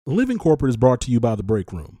Living Corporate is brought to you by The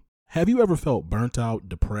Break Room. Have you ever felt burnt out,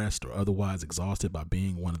 depressed, or otherwise exhausted by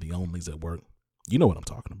being one of the onlys at work? You know what I'm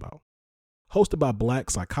talking about. Hosted by Black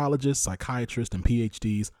psychologists, psychiatrists, and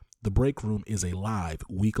PhDs, The Break Room is a live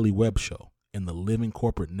weekly web show in the Living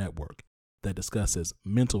Corporate network that discusses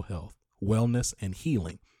mental health, wellness, and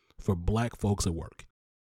healing for Black folks at work.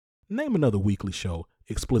 Name another weekly show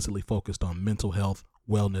explicitly focused on mental health,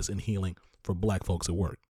 wellness, and healing for Black folks at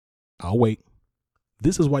work. I'll wait.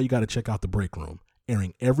 This is why you got to check out The Break Room,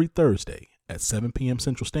 airing every Thursday at 7 p.m.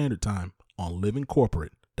 Central Standard Time on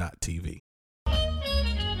livingcorporate.tv.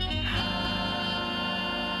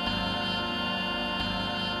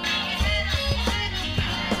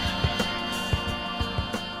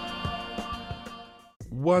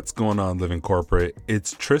 What's going on, Living Corporate?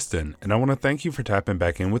 It's Tristan, and I want to thank you for tapping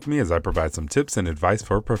back in with me as I provide some tips and advice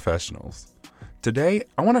for professionals. Today,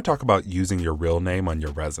 I want to talk about using your real name on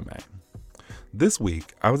your resume. This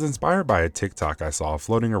week, I was inspired by a TikTok I saw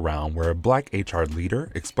floating around where a Black HR leader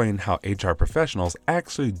explained how HR professionals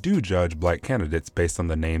actually do judge Black candidates based on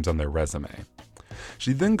the names on their resume.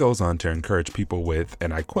 She then goes on to encourage people with,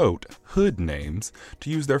 and I quote, hood names to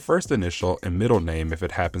use their first initial and middle name if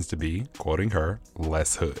it happens to be, quoting her,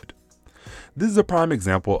 less hood. This is a prime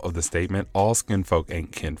example of the statement, all skin folk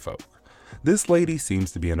ain't kinfolk. This lady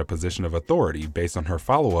seems to be in a position of authority based on her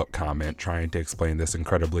follow-up comment trying to explain this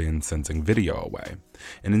incredibly incensing video away.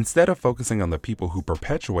 And instead of focusing on the people who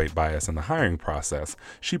perpetuate bias in the hiring process,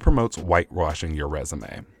 she promotes whitewashing your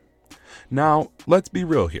resume. Now, let's be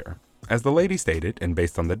real here. As the lady stated, and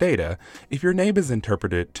based on the data, if your name is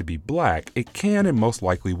interpreted to be Black, it can and most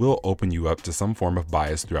likely will open you up to some form of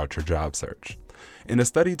bias throughout your job search. In a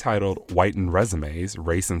study titled Whitened Resumes,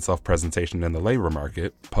 Race and Self-Presentation in the Labor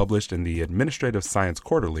Market, published in the Administrative Science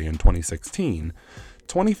Quarterly in 2016,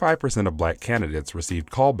 25% of Black candidates received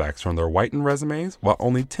callbacks from their whitened resumes, while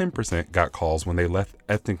only 10% got calls when they left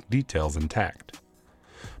ethnic details intact.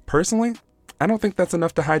 Personally, I don't think that's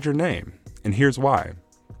enough to hide your name, and here's why.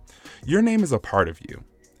 Your name is a part of you.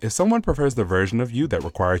 If someone prefers the version of you that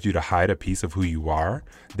requires you to hide a piece of who you are,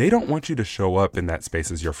 they don't want you to show up in that space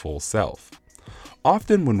as your full self.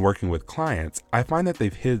 Often when working with clients, I find that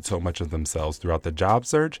they've hid so much of themselves throughout the job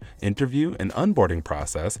search, interview, and onboarding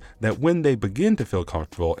process that when they begin to feel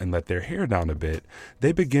comfortable and let their hair down a bit,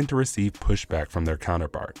 they begin to receive pushback from their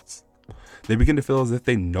counterparts. They begin to feel as if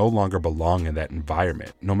they no longer belong in that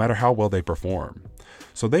environment, no matter how well they perform.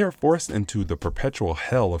 So they are forced into the perpetual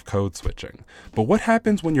hell of code switching. But what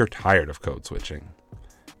happens when you're tired of code switching?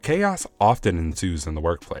 Chaos often ensues in the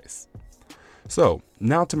workplace. So,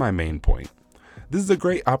 now to my main point. This is a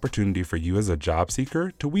great opportunity for you as a job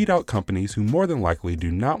seeker to weed out companies who more than likely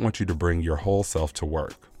do not want you to bring your whole self to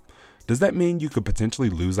work. Does that mean you could potentially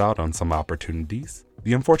lose out on some opportunities?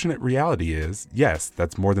 The unfortunate reality is, yes,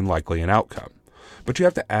 that's more than likely an outcome. But you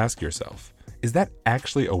have to ask yourself, is that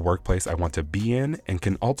actually a workplace I want to be in and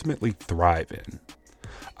can ultimately thrive in?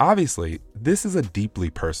 Obviously, this is a deeply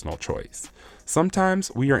personal choice.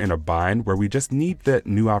 Sometimes we are in a bind where we just need that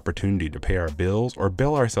new opportunity to pay our bills or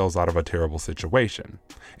bail ourselves out of a terrible situation.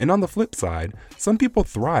 And on the flip side, some people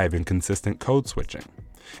thrive in consistent code switching.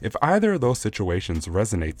 If either of those situations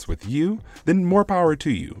resonates with you, then more power to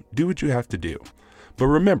you. Do what you have to do. But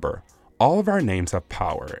remember, all of our names have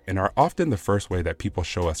power and are often the first way that people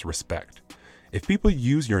show us respect. If people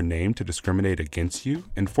use your name to discriminate against you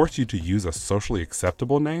and force you to use a socially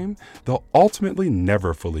acceptable name, they'll ultimately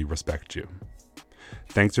never fully respect you.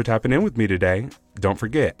 Thanks for tapping in with me today. Don't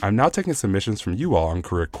forget, I'm now taking submissions from you all on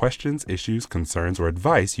career questions, issues, concerns, or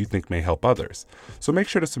advice you think may help others. So make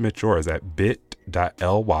sure to submit yours at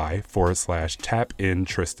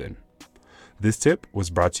bit.ly/tapintristan. This tip was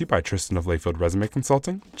brought to you by Tristan of Layfield Resume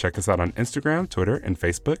Consulting. Check us out on Instagram, Twitter, and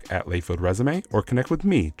Facebook at Layfield Resume, or connect with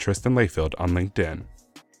me, Tristan Layfield, on LinkedIn.